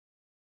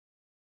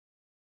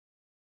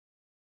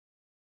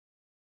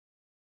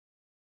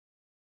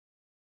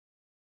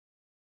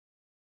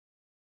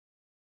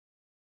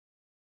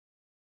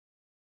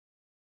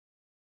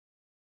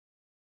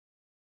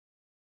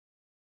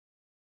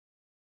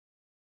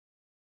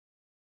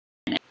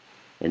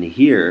And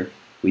here,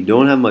 we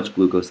don't have much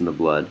glucose in the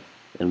blood,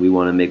 and we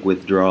want to make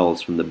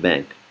withdrawals from the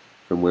bank,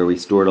 from where we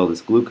stored all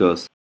this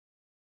glucose.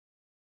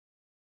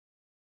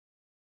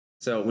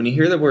 So when you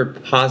hear the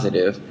word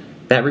positive,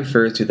 that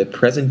refers to the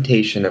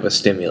presentation of a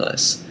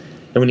stimulus.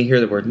 And when you hear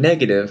the word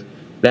negative,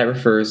 that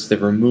refers to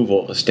the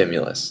removal of a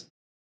stimulus.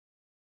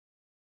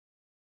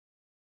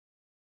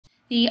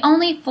 The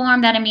only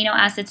form that amino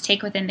acids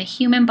take within the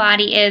human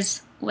body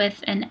is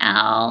with an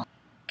L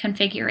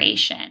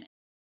configuration.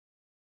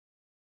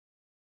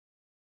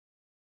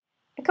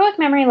 Echoic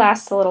memory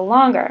lasts a little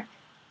longer.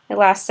 It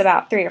lasts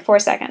about 3 or 4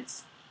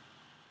 seconds.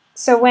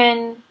 So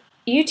when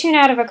you tune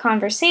out of a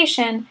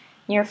conversation and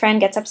your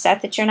friend gets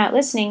upset that you're not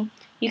listening,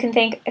 you can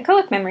thank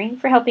echoic memory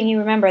for helping you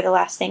remember the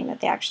last thing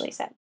that they actually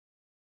said.